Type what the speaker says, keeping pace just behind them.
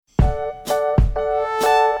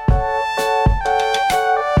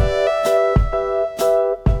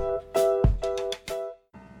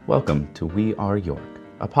Welcome to We Are York,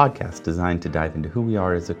 a podcast designed to dive into who we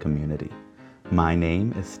are as a community. My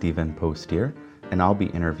name is Stephen Postier, and I'll be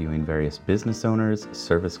interviewing various business owners,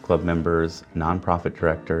 service club members, nonprofit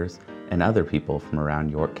directors, and other people from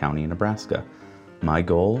around York County, Nebraska. My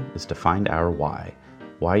goal is to find our why.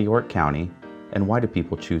 Why York County, and why do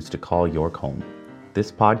people choose to call York home?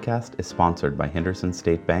 This podcast is sponsored by Henderson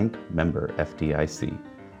State Bank, member FDIC.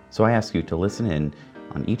 So I ask you to listen in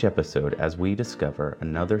on each episode as we discover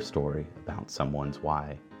another story about someone's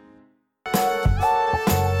why.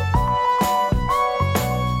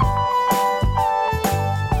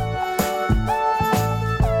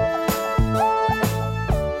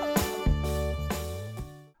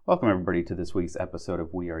 Welcome everybody to this week's episode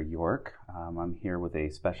of We Are York. I'm here with a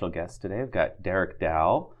special guest today. I've got Derek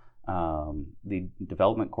Dow, the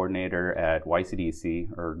development coordinator at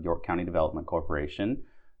YCDC, or York County Development Corporation.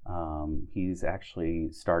 He's actually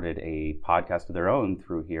started a podcast of their own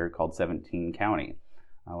through here called 17 County.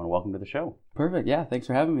 I want to welcome to the show. Perfect. Yeah. Thanks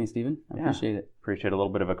for having me, Stephen. I appreciate it. Appreciate a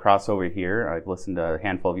little bit of a crossover here. I've listened to a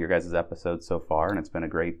handful of your guys' episodes so far, and it's been a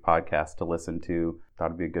great podcast to listen to. Thought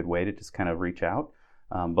it'd be a good way to just kind of reach out.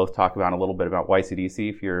 Both talk about a little bit about YCDC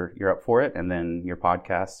if you're up for it, and then your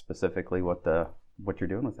podcast specifically what you're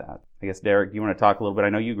doing with that. I guess, Derek, you want to talk a little bit? I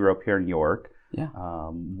know you grew up here in York. Yeah.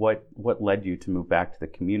 What led you to move back to the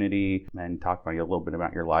community, and talk about a little bit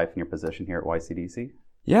about your life and your position here at YCDC?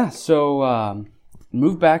 Yeah. So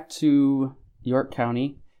moved back to York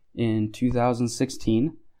County in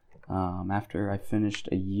 2016 after I finished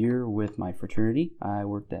a year with my fraternity. I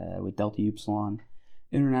worked with Delta Upsilon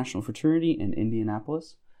International Fraternity in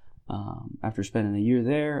Indianapolis. After spending a year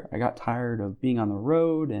there, I got tired of being on the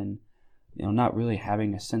road and not really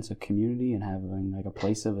having a sense of community and having like a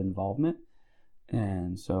place of involvement.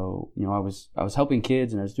 And so, I was helping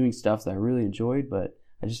kids and I was doing stuff that I really enjoyed, but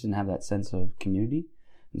I just didn't have that sense of community.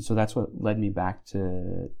 And so that's what led me back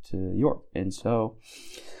to York. And so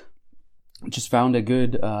just found a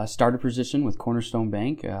good starter position with Cornerstone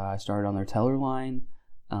Bank. I started on their teller line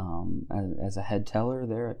as a head teller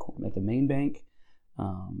there at the main bank.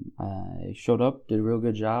 I showed up, did a real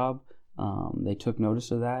good job. They took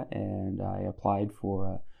notice of that, and I applied for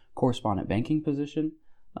a correspondent banking position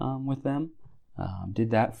with them. Did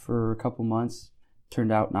that for a couple months.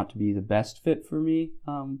 Turned out not to be the best fit for me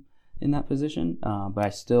in that position, but I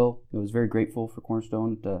still was very grateful for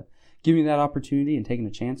Cornerstone to give me that opportunity and taking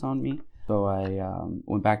a chance on me. So I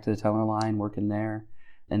went back to the teller line, working there,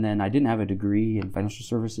 and then I didn't have a degree in financial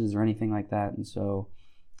services or anything like that, and so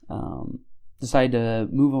decided to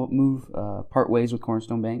move part ways with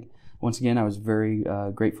Cornerstone Bank. Once again, I was very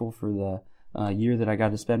grateful for the year that I got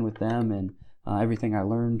to spend with them and everything I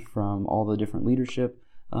learned from all the different leadership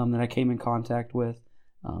that I came in contact with.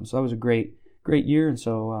 So that was a great year. And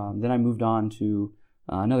so then I moved on to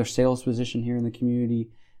another sales position here in the community.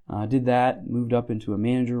 Did that, moved up into a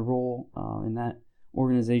manager role in that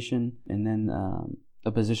organization. And then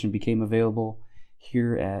a position became available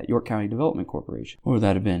here at York County Development Corporation. What would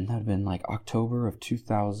that have been? That would have been like October of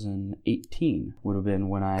 2018 would have been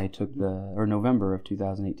when I took or November of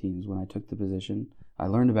 2018 is when I took the position. I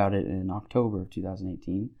learned about it in October of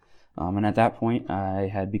 2018. And at that point, I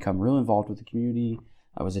had become real involved with the community.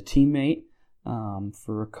 I was a teammate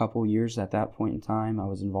for a couple years at that point in time. I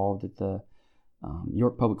was involved at the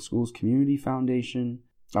York Public Schools Community Foundation.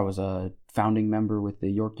 I was a founding member with the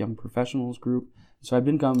York Young Professionals Group. So I'd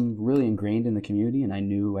become really ingrained in the community, and I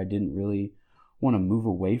knew I didn't really want to move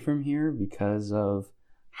away from here because of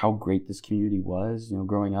how great this community was.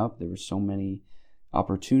 Growing up, there were so many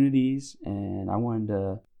opportunities, and I wanted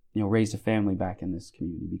to, raise a family back in this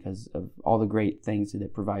community because of all the great things that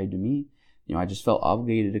it provided to me. I just felt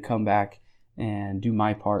obligated to come back and do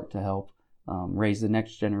my part to help raise the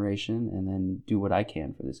next generation and then do what I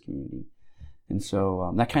can for this community. And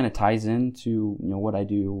so that kind of ties into, what I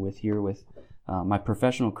do with my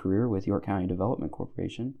professional career with York County Development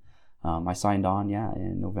Corporation. I signed on,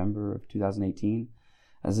 in November of 2018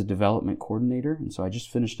 as a development coordinator. And so I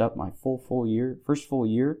just finished up my first full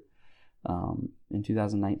year in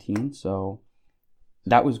 2019. So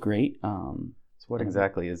that was great. So what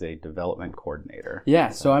exactly is a development coordinator? Yeah,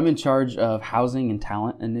 so I'm in charge of housing and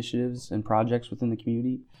talent initiatives and projects within the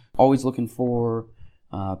community. Always looking for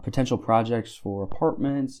potential projects for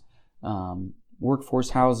apartments,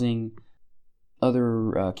 workforce housing,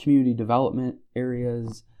 other community development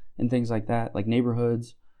areas, and things like that, like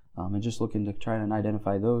neighborhoods, and just looking to try and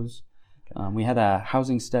identify those. Okay. We had a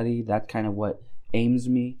housing study. That's kind of what aims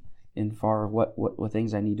me in far what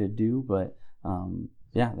things I need to do. But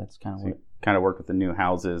that's kind of kind of worked with the new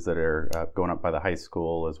houses that are going up by the high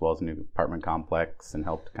school, as well as a new apartment complex, and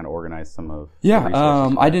helped kind of organize some of the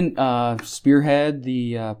resources. I didn't spearhead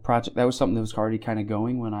the project. That was something that was already kind of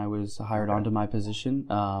going when I was hired onto my position.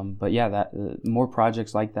 But yeah, that more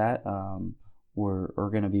projects like that are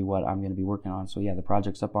going to be what I'm going to be working on. So yeah, the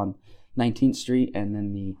projects up on 19th Street, and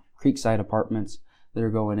then the Creekside Apartments that are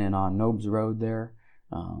going in on Nobes Road there,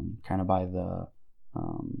 kind of by the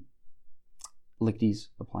Lichty's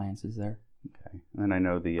Appliances there. Okay, and I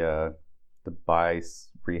know the buy,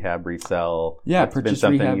 rehab, resell. Yeah, that's purchase, been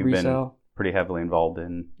something rehab, you've resell. been pretty heavily involved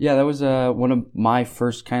in. Yeah, that was one of my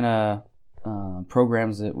first kind of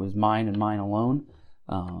programs that was mine and mine alone.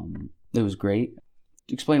 It was great.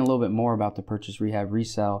 To explain a little bit more about the purchase, rehab,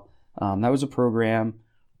 resell, that was a program.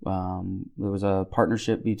 There was a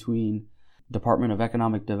partnership between Department of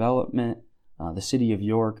Economic Development, the City of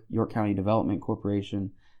York, York County Development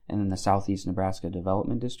Corporation, and then the Southeast Nebraska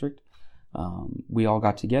Development District. We all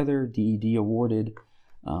got together. DED awarded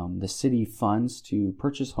the city funds to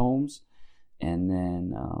purchase homes, and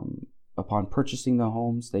then upon purchasing the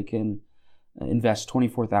homes, they can invest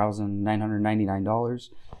 $24,999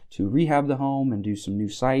 to rehab the home and do some new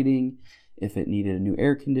siding, if it needed a new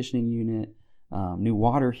air conditioning unit, new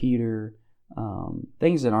water heater,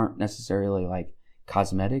 things that aren't necessarily like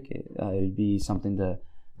cosmetic. It would be something to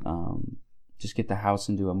just get the house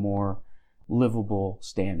into a more livable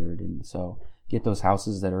standard, and so get those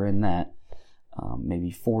houses that are in that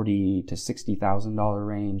maybe $40,000 to $60,000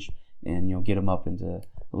 range, and get them up into a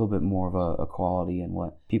little bit more of a quality and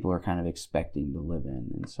what people are kind of expecting to live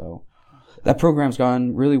in. And so that program's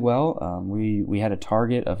gone really well. We had a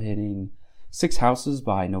target of hitting 6 houses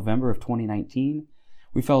by November of 2019.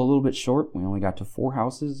 We fell a little bit short. We only got to 4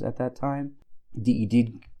 houses at that time.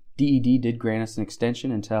 DED did grant us an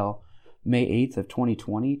extension until May 8th of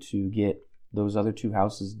 2020 to get those other 2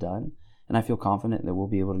 houses done. And I feel confident that we'll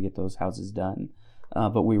be able to get those houses done.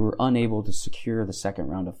 But we were unable to secure the second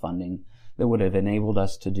round of funding that would have enabled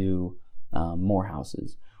us to do more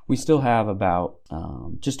houses. We still have about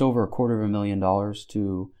just over $250,000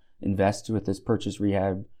 to invest with this purchase,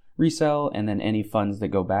 rehab, resell, and then any funds that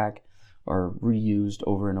go back are reused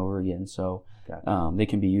over and over again. So they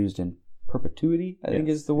can be used in perpetuity, I think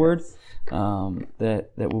is the word,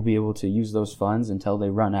 that we'll be able to use those funds until they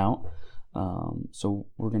run out. So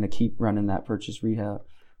we're going to keep running that purchase, rehab,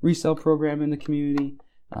 resell program in the community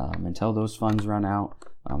until those funds run out.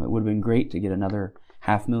 It would have been great to get another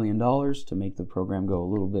 $500,000 to make the program go a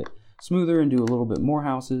little bit smoother and do a little bit more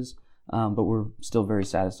houses, but we're still very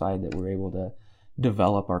satisfied that we're able to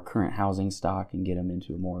develop our current housing stock and get them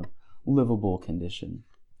into a more livable condition.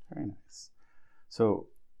 Very nice. So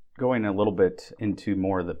going a little bit into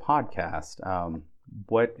more of the podcast,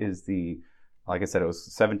 what is like I said, it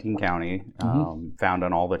was 17 county, found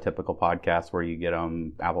on all the typical podcasts where you get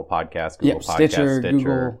them, Apple Podcasts, Google Podcasts, Stitcher,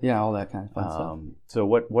 Google, all that kind of fun stuff. So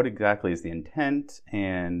what exactly is the intent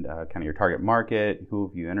and kind of your target market? Who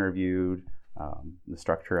have you interviewed? The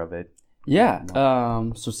structure of it? Yeah,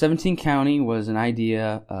 so 17 County was an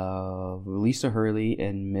idea of Lisa Hurley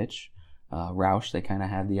and Mitch Roush. They kind of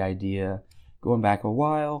had the idea going back a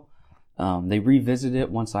while. They revisited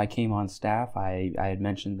it once I came on staff. I had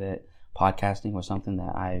mentioned that podcasting was something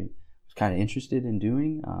that I was kind of interested in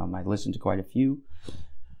doing. I listened to quite a few,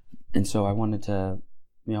 and so I wanted to,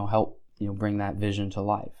 help, bring that vision to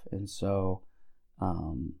life. And so,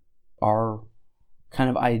 our kind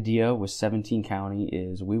of idea with 17 County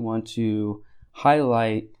is we want to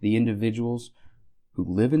highlight the individuals who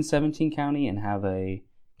live in 17 County and have a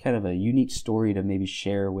kind of a unique story to maybe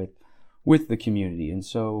share with the community. And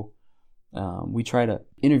so, we try to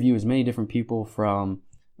interview as many different people from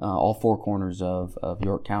all 4 corners of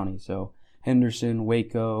York County. So Henderson,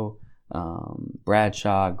 Waco,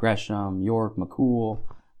 Bradshaw, Gresham, York, McCool,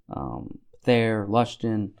 Thayer,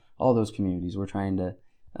 Lushton, all those communities. We're trying to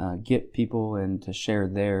get people and to share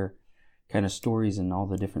their kind of stories and all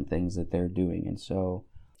the different things that they're doing. And so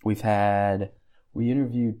we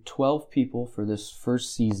interviewed 12 people for this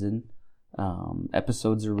first season.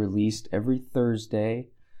 Episodes are released every Thursday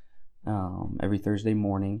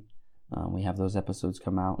morning. We have those episodes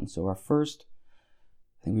come out. And so I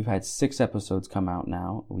think we've had 6 episodes come out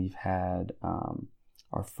now. We've had,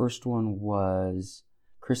 our first one was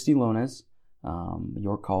Christy Lones,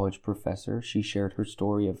 York College professor. She shared her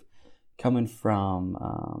story of coming from,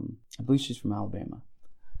 I believe she's from Alabama.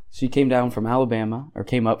 She came up from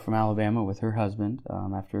Alabama with her husband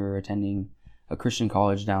after attending a Christian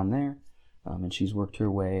college down there. And she's worked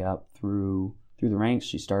her way up through the ranks.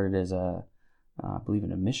 She started as I believe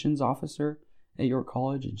an admissions officer at York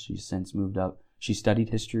College, and she's since moved up. She studied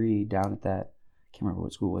history down at that can't remember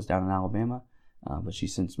what school it was, down in Alabama. But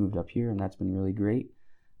she's since moved up here, and that's been really great.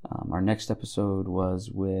 Our next episode was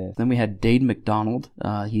then we had Dade McDonald.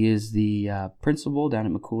 He is the principal down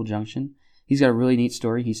at McCool Junction. He's got a really neat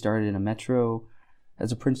story. He started in a metro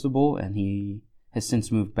as a principal, and he has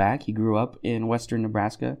since moved back. He grew up in western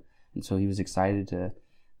Nebraska, and so he was excited to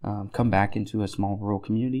come back into a small rural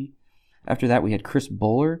community. After that, we had Chris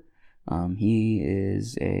Bowler. He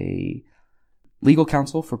is a legal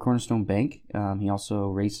counsel for Cornerstone Bank. He also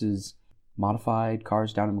races modified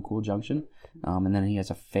cars down in McCool Junction. And then he has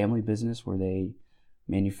a family business where they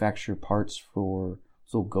manufacture parts for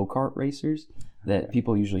little go-kart racers that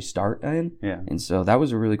people usually start in. Yeah. And so that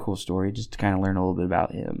was a really cool story, just to kind of learn a little bit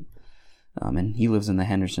about him. And he lives in the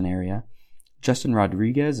Henderson area. Justin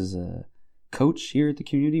Rodriguez is a coach here at the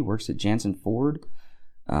community, works at Jansen Ford.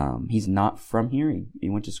 He's not from here. He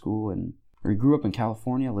went to school he grew up in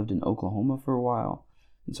California, lived in Oklahoma for a while.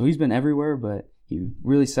 And so he's been everywhere, but he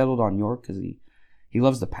really settled on York because he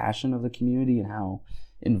loves the passion of the community and how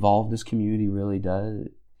involved this community really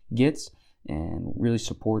gets and really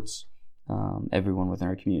supports everyone within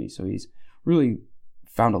our community. So he's really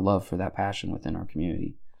found a love for that passion within our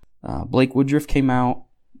community. Blake Woodruff came out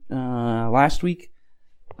last week,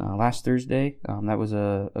 last Thursday. That was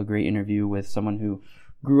a great interview with someone who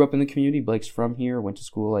grew up in the community. Blake's from here, went to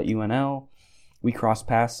school at UNL. We crossed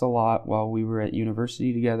paths a lot while we were at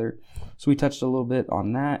university together. So we touched a little bit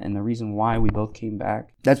on that and the reason why we both came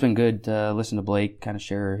back. That's been good to listen to Blake kind of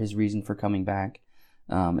share his reason for coming back.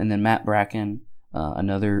 And then Matt Bracken,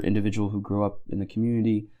 another individual who grew up in the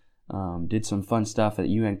community, did some fun stuff at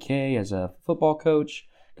UNK as a football coach.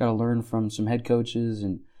 Got to learn from some head coaches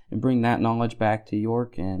and bring that knowledge back to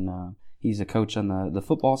York. And he's a coach on the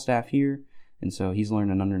football staff here. And so he's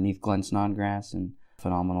learning underneath Glenn Snodgrass, and a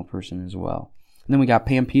phenomenal person as well. And then we got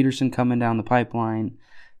Pam Peterson coming down the pipeline,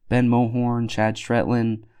 Ben Mohorn, Chad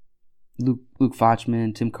Stretlin, Luke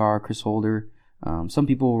Fochman, Tim Carr, Chris Holder. Some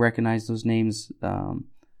people will recognize those names. A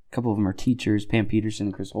couple of them are teachers. Pam Peterson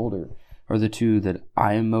and Chris Holder are the two that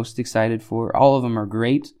I am most excited for. All of them are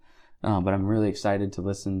great, but I'm really excited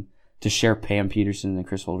to share Pam Peterson and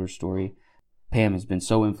Chris Holder's story. Pam has been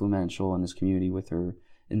so influential in this community with her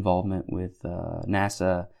involvement with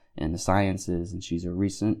NASA and the sciences, and she's a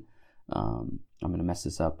recent, I'm going to mess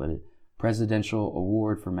this up, but a Presidential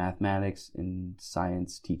Award for Mathematics and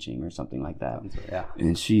Science Teaching or something like that. Yeah.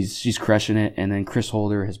 And she's crushing it. And then Chris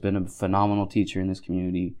Holder has been a phenomenal teacher in this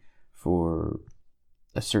community for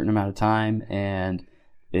a certain amount of time, and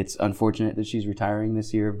it's unfortunate that she's retiring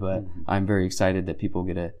this year, but I'm very excited that people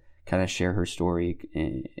get to kind of share her story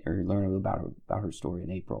or learn about her story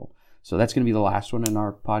in April. So that's going to be the last one in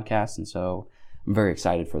our podcast, and so I'm very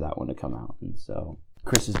excited for that one to come out. And so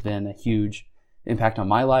Chris has been a huge impact on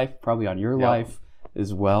my life, probably on your life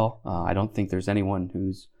as well. I don't think there's anyone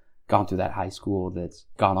who's gone through that high school that's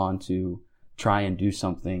gone on to try and do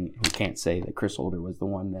something who can't say that Chris Holder was the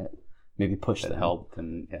one that maybe pushed them, helped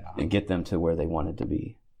and get them to where they wanted to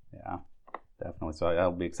be. Yeah, definitely. So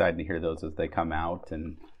I'll be excited to hear those as they come out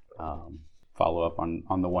and follow up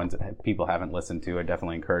on the ones that people haven't listened to. I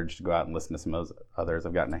definitely encourage to go out and listen to some of those others.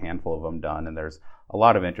 I've gotten a handful of them done, and there's a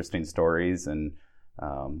lot of interesting stories, and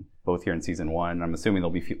both here in season 1. I'm assuming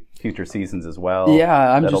there'll be future seasons as well.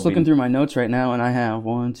 Yeah, I'm just looking through my notes right now, and I have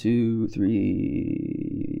 3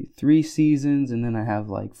 seasons, and then I have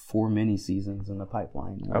like 4 mini seasons in the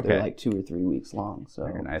pipeline. Okay. They're like 2 or 3 weeks long. So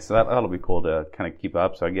very nice. So that'll be cool to kind of keep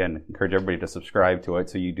up. So again, encourage everybody to subscribe to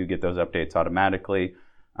it so you do get those updates automatically.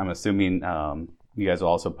 I'm assuming you guys will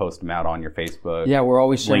also post them out on your Facebook. Yeah, we're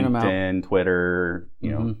always sharing them out. LinkedIn, Twitter,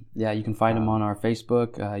 you know. Yeah, you can find them on our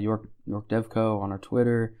Facebook, York DevCo, on our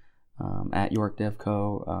Twitter, at York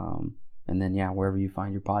DevCo, and then wherever you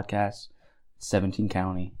find your podcasts, 17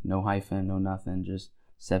 County, no hyphen, no nothing, just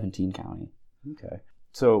 17 County. Okay.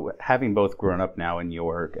 So having both grown up now in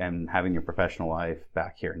York and having your professional life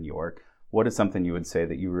back here in York, what is something you would say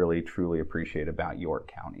that you really truly appreciate about York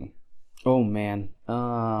County? Oh man,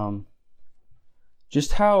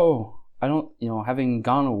 just how having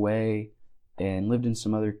gone away and lived in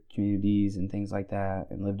some other communities and things like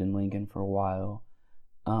that, and lived in Lincoln for a while,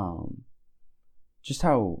 just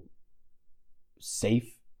how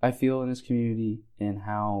safe I feel in this community and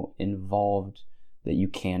how involved that you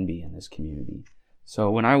can be in this community.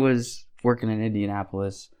 So when I was working in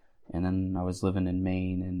Indianapolis, and then I was living in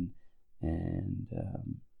Maine and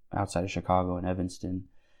outside of Chicago and Evanston,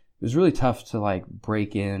 it was really tough to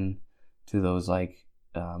break in to those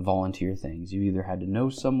volunteer things. You either had to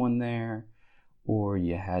know someone there, or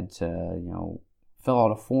you had to fill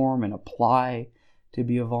out a form and apply to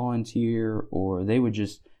be a volunteer, or they would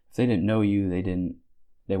just, if they didn't know you, they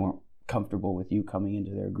weren't comfortable with you coming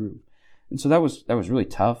into their group. And so that was really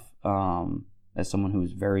tough, as someone who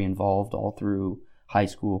was very involved all through high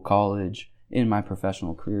school, college, in my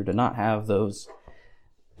professional career, to not have those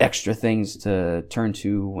extra things to turn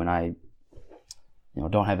to when I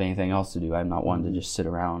don't have anything else to do. I'm not one to just sit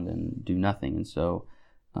around and do nothing. And so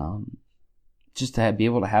just to be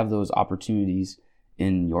able to have those opportunities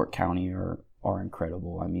in York County are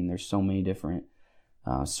incredible. I mean, there's so many different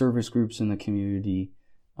service groups in the community,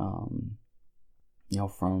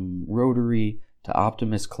 from Rotary to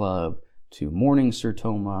Optimist Club to Morning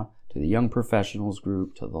Sertoma to the Young Professionals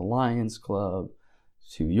Group to the Lions Club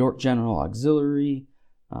to York General Auxiliary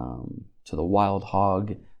to the Wild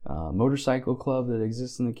Hog Motorcycle Club that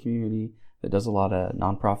exists in the community that does a lot of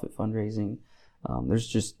nonprofit fundraising. There's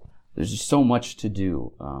just so much to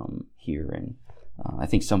do here, and I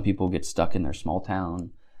think some people get stuck in their small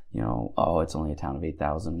town. It's only a town of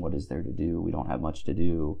 8,000. What is there to do? We don't have much to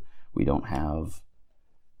do. We don't have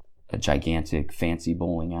a gigantic fancy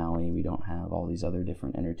bowling alley. We don't have all these other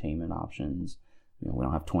different entertainment options. We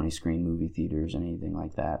don't have 20 screen movie theaters and anything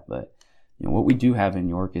like that. But what we do have in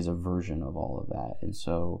York is a version of all of that. And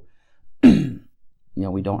so,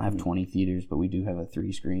 we don't have 20 theaters, but we do have a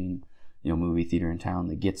 3-screen, movie theater in town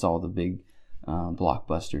that gets all the big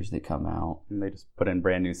blockbusters that come out. And they just put in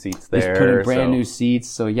brand new seats there. Just put in brand new seats.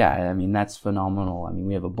 So yeah, I mean, that's phenomenal. I mean,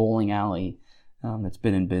 we have a bowling alley that's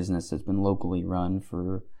been in business, that's been locally run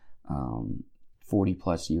for 40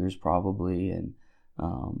 plus years probably. And,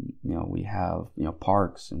 we have,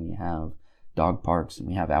 parks, and we have dog parks, and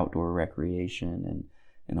we have outdoor recreation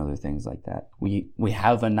and other things like that. We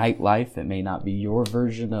have a nightlife. It may not be your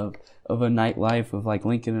version of a nightlife of like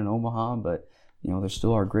Lincoln and Omaha, but there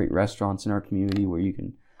still are great restaurants in our community where you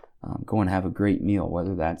can go and have a great meal,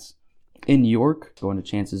 whether that's in York, going to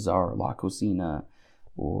Chances Are, La Cocina,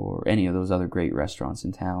 or any of those other great restaurants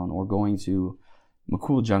in town, or going to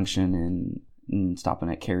McCool Junction and stopping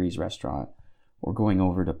at Carrie's restaurant, or going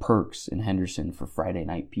over to Perks in Henderson for Friday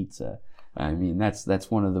night pizza. I mean, that's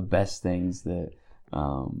one of the best things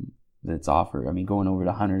that's offered. I mean, going over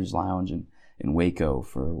to Hunter's Lounge in Waco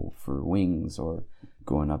for wings, or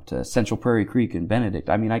going up to Central Prairie Creek in Benedict.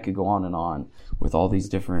 I mean, I could go on and on with all these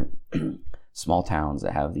different small towns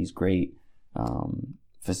that have these great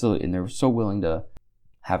facilities, and they're so willing to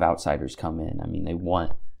have outsiders come in. I mean, they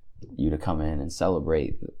want you to come in and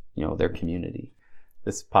celebrate, their community.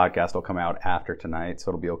 This podcast will come out after tonight, so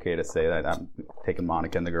it'll be okay to say that I'm taking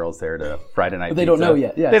Monica and the girls there to Friday night. But they don't know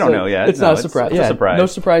yet. Yeah, they don't know yet. It's not a surprise. It's a surprise. No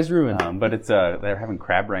surprise ruined. But it's they're having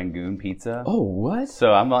crab rangoon pizza. Oh, what?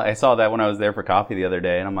 So I saw that when I was there for coffee the other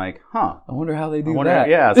day, and I'm like, huh. I wonder how they do that.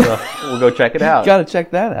 Yeah, so we'll go check it out. Got to check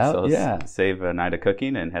that out. So yeah, save a night of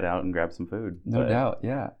cooking and head out and grab some food. No doubt.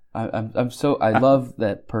 Yeah, I love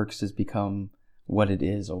that Perks has become what it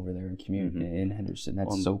is over there in community in Henderson.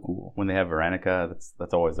 That's so cool. When they have Veronica,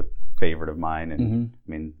 that's always a favorite of mine. And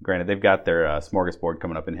I mean, granted, they've got their smorgasbord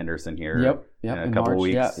coming up in Henderson here in a couple March,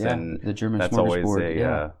 weeks, yeah. and the German that's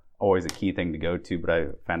smorgasbord. always a key thing to go to. But I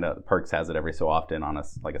found out Perks has it every so often on a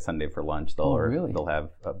Sunday for lunch. They'll have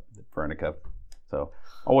Veronica. So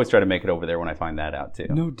always try to make it over there when I find that out too.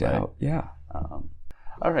 No doubt, right? yeah.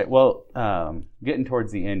 All right. Well, getting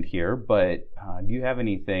towards the end here, but do you have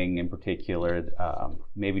anything in particular,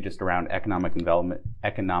 maybe just around economic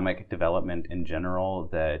development in general,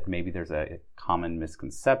 that maybe there's a common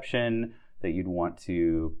misconception that you'd want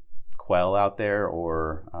to quell out there,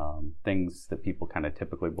 or things that people kind of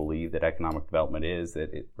typically believe that economic development is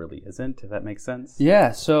that it really isn't, if that makes sense?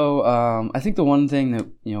 Yeah. So I think the one thing that,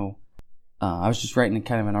 I was just writing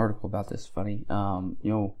kind of an article about this, funny,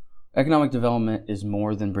 economic development is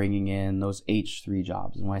more than bringing in those H3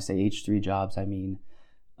 jobs. And when I say H3 jobs, I mean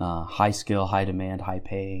high skill, high demand, high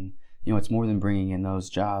paying. It's more than bringing in those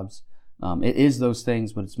jobs. It is those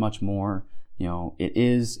things, but it's much more. It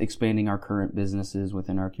is expanding our current businesses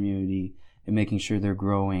within our community and making sure they're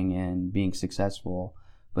growing and being successful.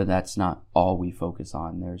 But that's not all we focus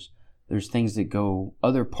on. There's things that go,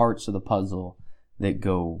 other parts of the puzzle that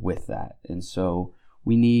go with that. And so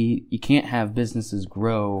you can't have businesses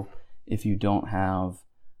grow if you don't have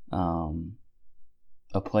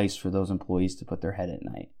a place for those employees to put their head at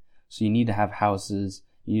night. So you need to have houses,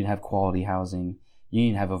 you need to have quality housing, you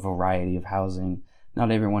need to have a variety of housing.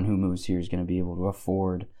 Not everyone who moves here is going to be able to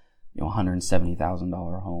afford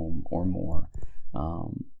 $170,000 home or more.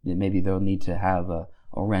 Maybe they'll need to have a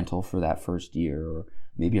rental for that first year, or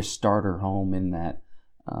maybe a starter home in that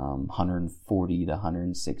 140 to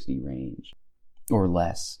 160 range or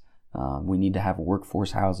less. We need to have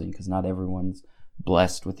workforce housing, because not everyone's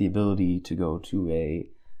blessed with the ability to go to a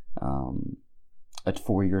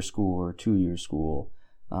 4-year school or 2-year school.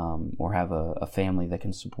 or have a family that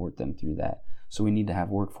can support them through that. So we need to have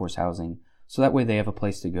workforce housing, so that way they have a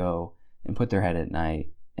place to go and put their head at night,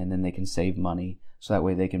 and then they can save money, so that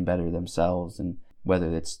way they can better themselves, and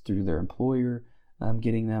whether it's through their employer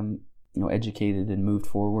getting them educated and moved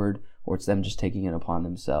forward, or it's them just taking it upon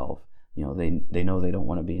themselves. They know they don't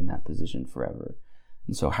want to be in that position forever.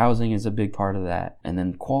 And so housing is a big part of that. And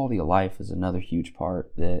then quality of life is another huge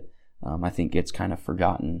part that I think gets kind of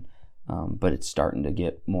forgotten, but it's starting to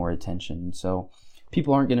get more attention. So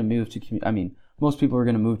people aren't going to move to most people are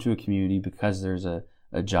going to move to a community because there's a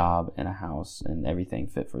job and a house and everything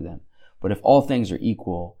fit for them. But if all things are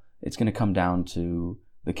equal, it's going to come down to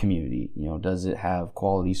the community. Does it have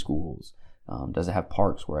quality schools? Does it have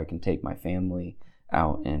parks where I can take my family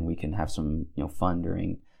out and we can have some fun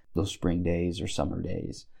during those spring days or summer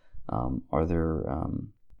days? Are there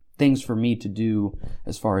things for me to do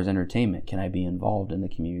as far as entertainment? Can I be involved in the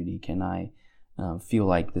community? Can I feel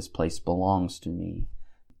like this place belongs to me?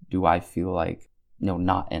 Do I feel like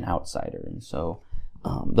not an outsider? And so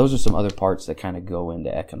those are some other parts that kind of go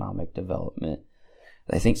into economic development.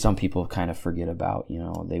 I think some people kind of forget about.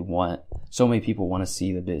 So many people want to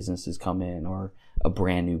see the businesses come in, or a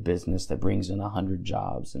brand new business that brings in 100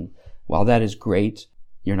 jobs. And while that is great,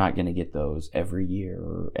 you're not going to get those every year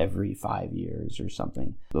or every 5 years or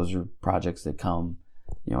something. Those are projects that come,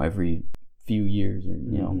 every few years, or,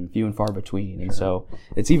 few and far between. Sure. And so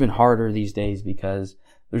it's even harder these days because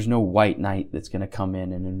there's no white knight that's going to come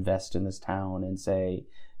in and invest in this town and say,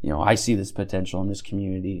 I see this potential in this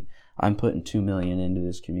community. I'm putting $2 million into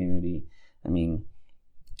this community.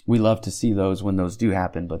 We love to see those when those do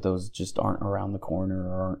happen, but those just aren't around the corner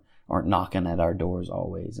or aren't knocking at our doors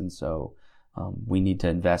always. And so we need to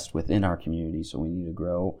invest within our community. So we need to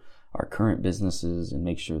grow our current businesses and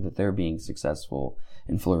make sure that they're being successful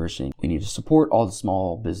and flourishing. We need to support all the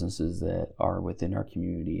small businesses that are within our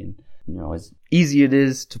community. And, as easy it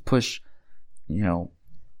is to push,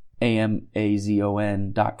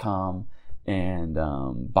 Amazon.com and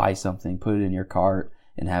buy something, put it in your cart,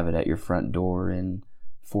 and have it at your front door in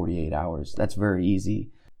 48 hours. That's very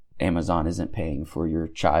easy. Amazon isn't paying for your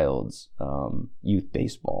child's youth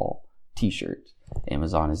baseball t-shirt.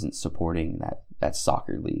 Amazon isn't supporting that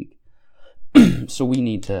soccer league. So we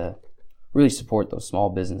need to really support those small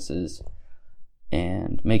businesses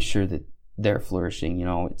and make sure that they're flourishing.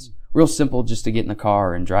 It's real simple just to get in the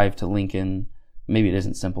car and drive to Lincoln. Maybe it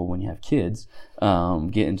isn't simple when you have kids.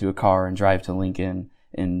 Get into a car and drive to Lincoln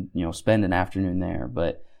and, spend an afternoon there.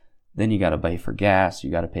 But then you got to pay for gas.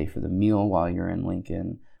 You got to pay for the meal while you're in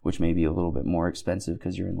Lincoln, which may be a little bit more expensive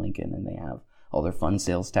because you're in Lincoln and they have all their fund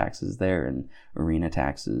sales taxes there and arena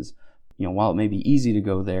taxes. While it may be easy to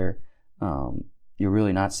go there, you're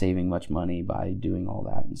really not saving much money by doing all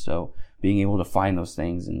that. And so being able to find those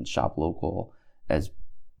things and shop local as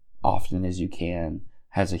often as you can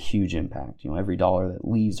has a huge impact. Every dollar that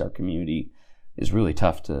leaves our community is really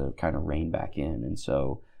tough to kind of rein back in. And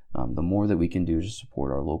so the more that we can do to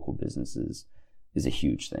support our local businesses is a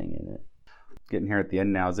huge thing in it. Getting here at the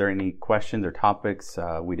end now, is there any questions or topics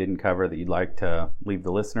we didn't cover that you'd like to leave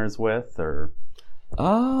the listeners with? Or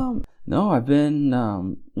no, I've been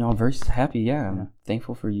I'm very happy. Yeah, I'm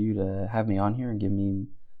thankful for you to have me on here and give me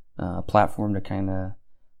a platform to kind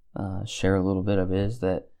of share a little bit of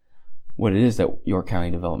what it is that York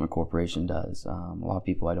County Development Corporation does. A lot of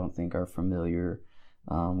people I don't think are familiar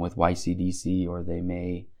with YCDC, or they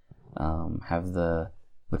may have the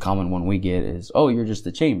common one we get is, oh, you're just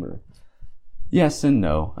the chamber. Yes and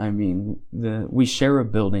no. We share a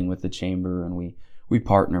building with the chamber, and we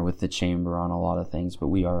partner with the chamber on a lot of things, but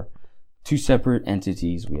we are two separate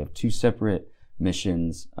entities. We have two separate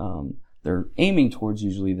missions. They're aiming towards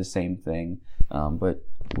usually the same thing, but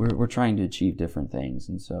we're trying to achieve different things.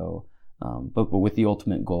 And so, but with the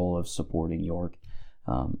ultimate goal of supporting York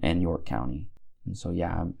and York County. And so,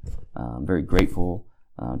 yeah, I'm very grateful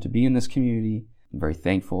to be in this community. I'm very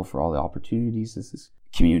thankful for all the opportunities this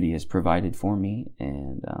community has provided for me,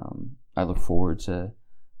 and I look forward to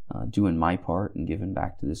doing my part and giving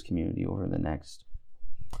back to this community over the next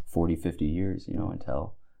 40, 50 years,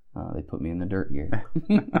 until they put me in the dirt here.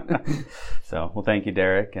 So, well, thank you,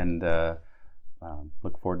 Derek, and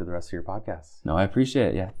look forward to the rest of your podcast. No, I appreciate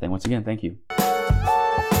it. Yeah. Once again, thank you.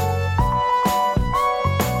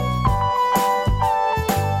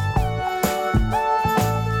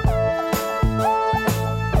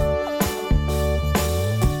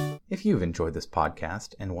 If you've enjoyed this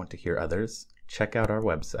podcast and want to hear others, check out our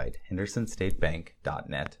website,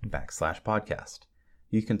 hendersonstatebank.net/podcast.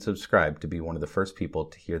 You can subscribe to be one of the first people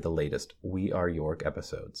to hear the latest We Are York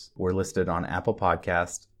episodes. We're listed on Apple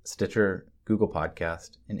Podcasts, Stitcher, Google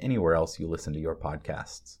Podcast, and anywhere else you listen to your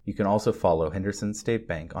podcasts. You can also follow Henderson State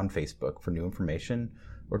Bank on Facebook for new information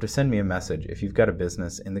or to send me a message if you've got a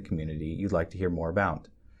business in the community you'd like to hear more about.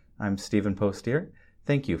 I'm Stephen Postier.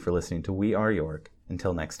 Thank you for listening to We Are York.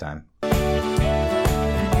 Until next time.